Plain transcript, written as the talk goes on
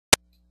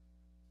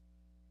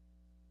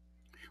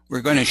We're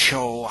going to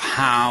show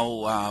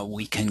how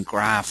we can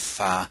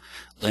graph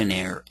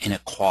linear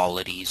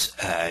inequalities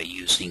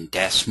using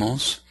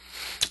Desmos.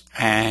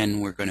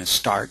 And we're going to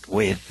start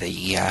with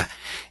the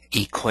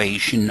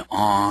equation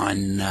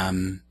on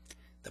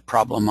the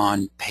problem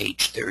on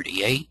page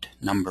 38,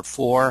 number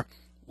 4,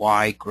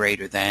 y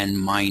greater than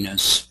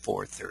minus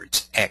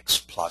 4/3 x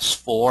plus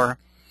 4.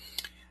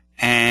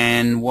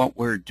 And what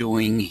we're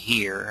doing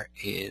here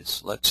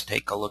is, let's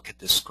take a look at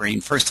the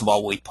screen. First of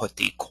all, we put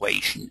the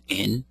equation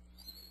in,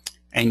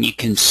 and you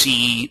can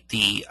see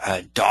the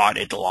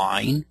dotted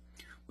line,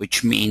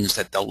 which means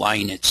that the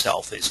line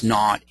itself is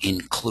not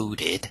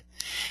included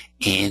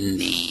in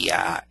the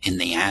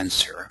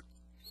answer.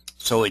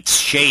 So it's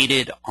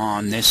shaded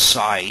on this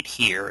side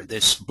here.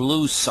 This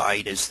blue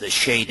side is the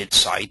shaded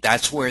side.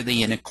 That's where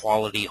the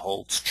inequality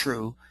holds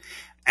true.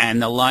 And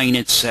the line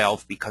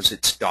itself, because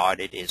it's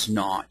dotted, is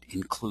not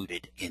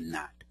included in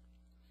that.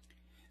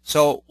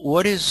 So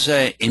what is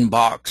in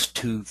box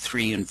 2,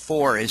 3, and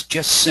 4 is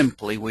just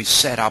simply we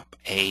set up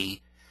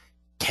a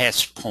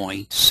test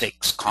point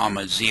 6,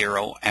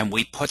 0, and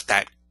we put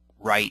that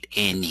right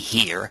in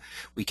here.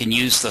 We can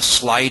use the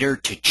slider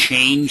to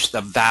change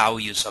the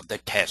values of the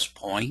test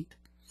point.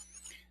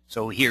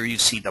 So here you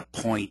see the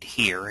point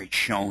here, it's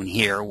shown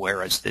here,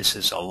 whereas this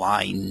is a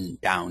line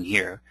down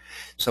here.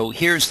 So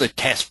here's the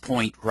test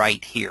point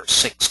right here,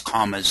 6,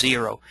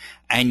 0,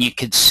 and you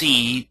can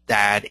see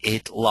that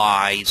it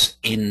lies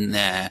in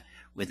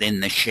within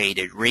the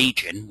shaded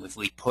region. If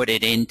we put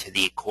it into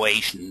the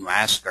equation, we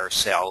ask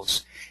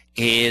ourselves,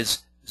 is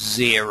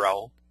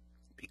 0,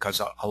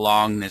 because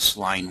along this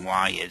line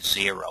y is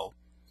 0,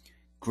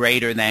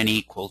 greater than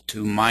equal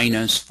to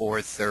minus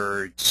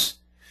 4/3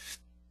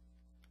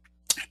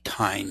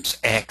 times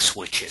x,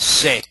 which is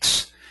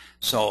 6.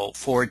 So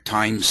 4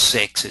 times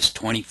 6 is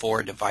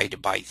 24,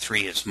 divided by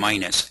 3 is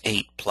minus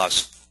 8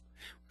 plus,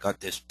 got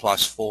this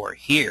plus 4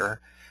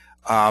 here.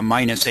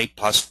 Minus 8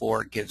 plus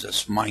 4 gives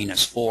us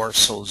minus 4,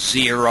 so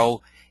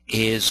 0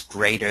 is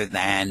greater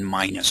than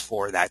minus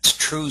 4. That's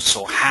true.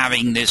 So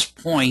having this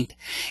point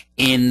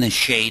in the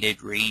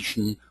shaded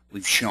region,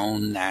 we've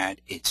shown that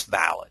it's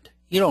valid.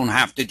 You don't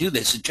have to do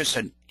this. It's just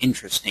an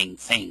interesting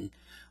thing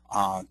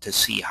to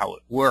see how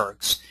it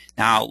works.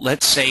 Now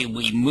let's say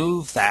we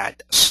move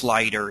that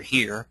slider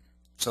here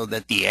so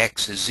that the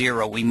x is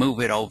 0. We move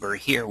it over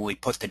here. We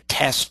put the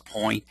test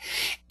point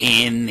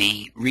in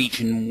the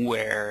region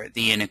where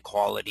the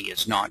inequality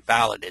is not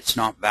valid. It's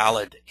not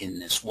valid in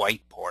this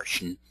white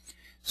portion.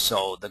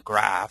 So the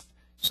graph,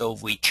 so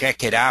if we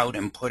check it out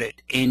and put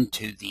it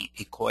into the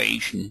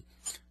equation,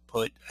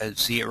 put a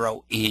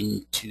 0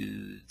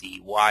 into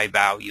the y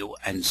value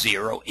and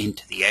 0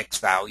 into the x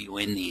value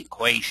in the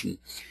equation,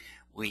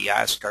 we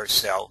ask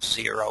ourselves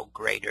 0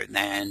 greater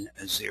than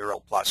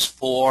 0 plus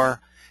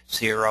 4.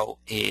 0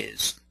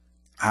 is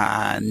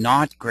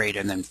not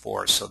greater than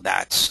 4, so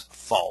that's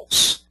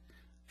false.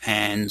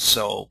 And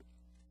so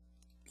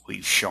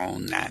we've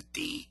shown that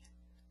the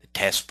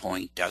test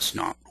point does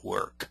not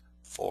work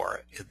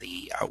for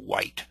the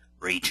white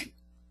region.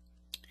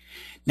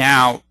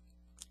 Now,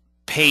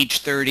 page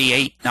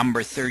 38,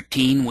 number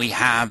 13, we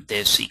have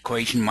this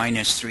equation,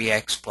 minus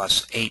 3x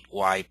plus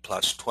 8y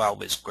plus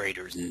 12 is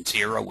greater than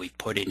 0. We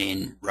put it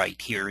in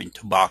right here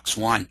into box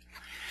 1.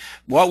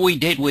 What we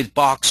did with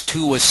box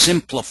 2 was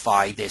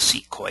simplify this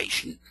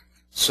equation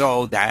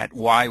so that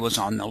y was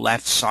on the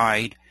left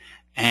side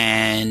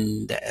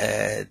and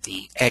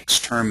the x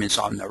term is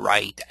on the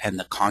right and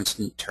the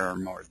constant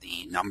term or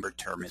the number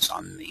term is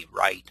on the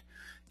right.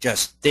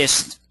 Just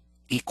this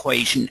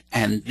equation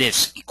and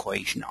this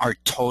equation are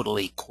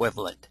totally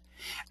equivalent.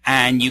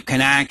 And you can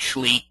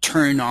actually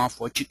turn off,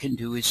 what you can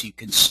do is you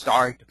can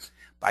start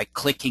by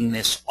clicking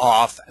this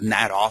off and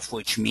that off,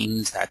 which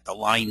means that the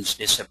lines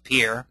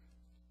disappear.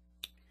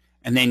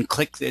 And then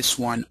click this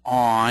one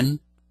on,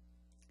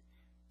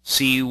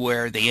 see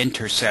where the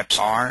intercepts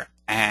are.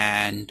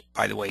 And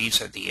by the way, these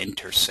are the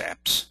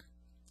intercepts.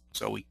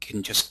 So we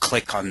can just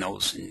click on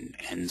those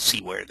and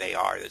see where they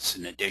are. That's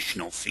an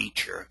additional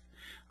feature.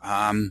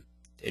 Didn't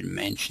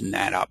mention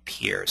that up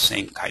here.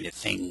 Same kind of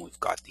thing. We've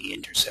got the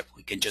intercept.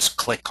 We can just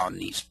click on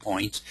these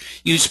points.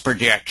 Use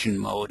projection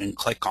mode and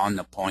click on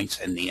the points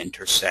and the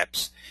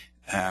intercepts.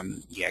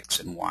 The x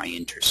and y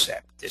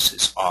intercept. This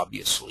is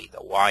obviously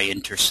the y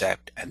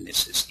intercept and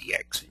this is the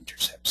x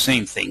intercept.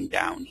 Same thing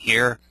down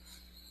here.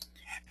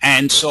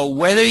 And so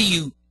whether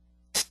you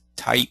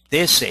type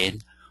this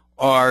in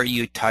or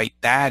you type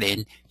that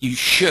in, you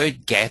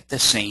should get the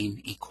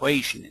same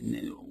equation.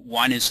 And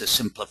one is a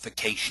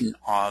simplification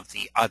of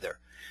the other.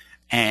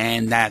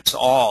 And that's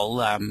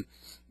all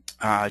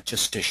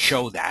just to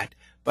show that.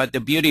 But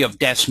the beauty of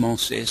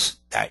Desmos is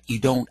that you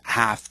don't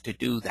have to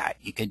do that.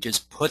 You can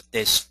just put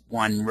this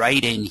one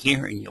right in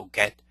here and you'll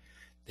get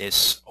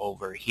this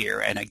over here.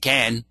 And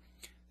again,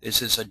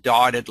 this is a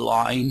dotted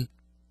line.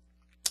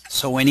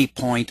 So any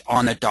point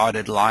on a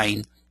dotted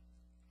line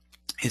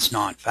is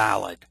not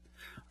valid.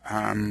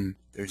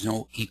 There's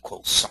no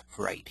equals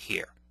right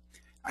here.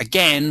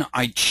 Again,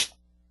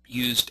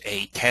 used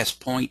a test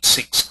point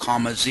 6,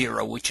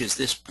 0, which is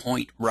this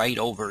point right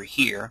over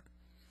here.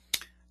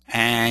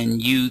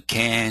 And you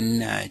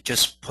can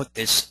just put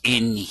this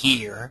in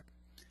here.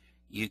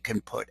 You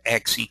can put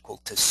x equal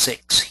to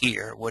 6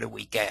 here. What do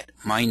we get?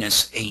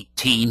 Minus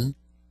 18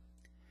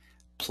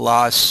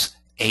 plus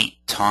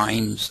 8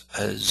 times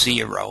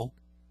 0.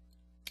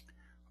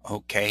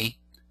 Okay,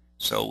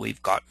 so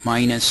we've got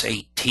minus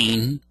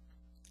 18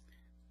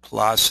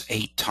 plus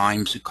 8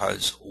 times,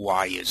 because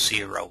y is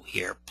 0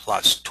 here,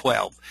 plus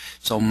 12.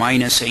 So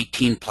minus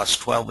 18 plus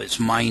 12 is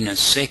minus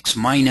 6.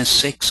 Minus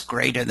 6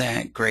 greater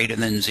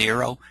than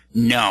 0?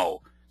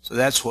 No. So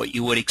that's what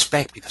you would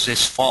expect, because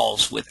this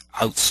falls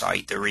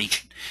outside the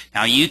region.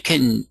 Now you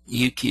can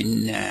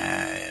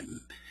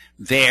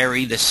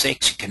vary the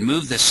 6. You can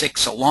move the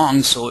 6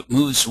 along so it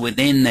moves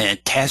within the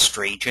test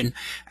region,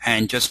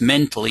 and just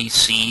mentally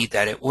see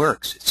that it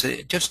works.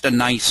 It's just a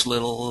nice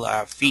little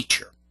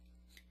feature.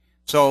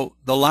 So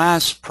the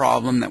last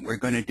problem that we're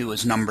going to do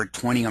is number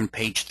 20 on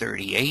page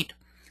 38.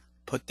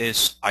 Put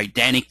this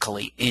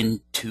identically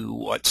into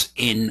what's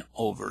in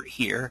over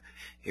here.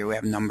 Here we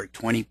have number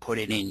 20, put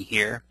it in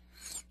here.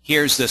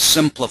 Here's the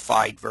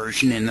simplified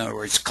version, in other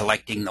words,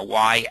 collecting the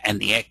y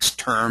and the x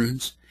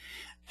terms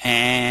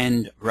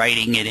and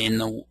writing it in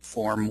the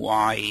form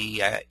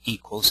y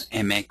equals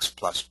mx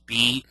plus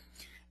b.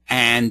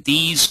 And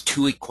these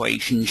two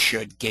equations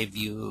should give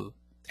you,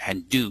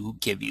 and do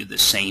give you, the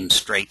same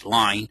straight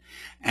line.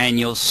 And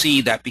you'll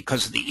see that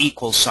because of the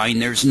equal sign,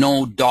 there's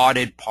no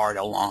dotted part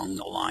along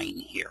the line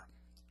here.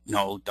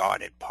 No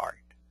dotted part.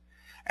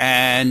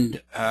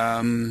 And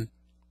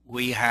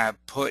we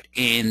have put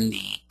in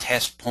the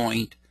test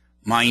point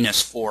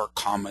minus 4,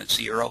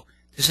 0.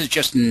 This is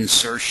just an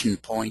insertion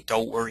point.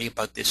 Don't worry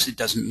about this. It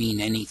doesn't mean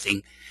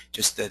anything.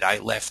 Just that I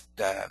left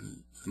the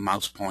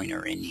mouse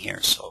pointer in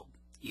here, so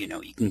you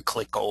can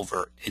click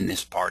over in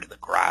this part of the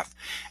graph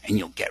and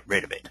you'll get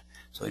rid of it.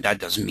 So that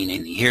doesn't mean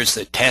anything. Here's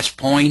the test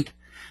point,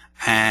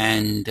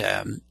 and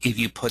if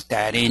you put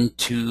that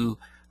into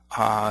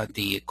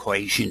the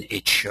equation,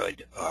 it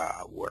should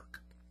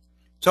work.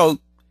 So,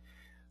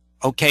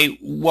 okay,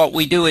 what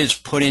we do is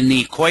put in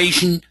the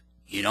equation.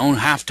 You don't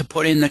have to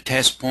put in the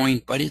test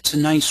point, but it's a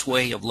nice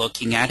way of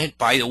looking at it.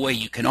 By the way,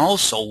 you can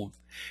also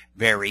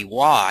vary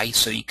y,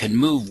 so you can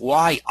move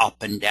y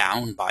up and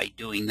down by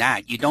doing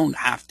that. You don't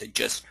have to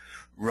just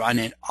run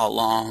it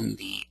along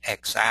the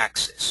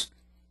x-axis.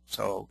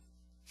 So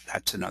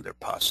that's another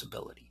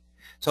possibility.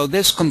 So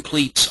this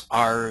completes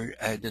our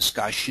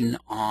discussion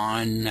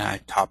on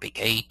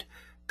topic 8,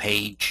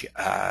 page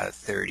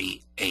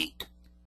 38.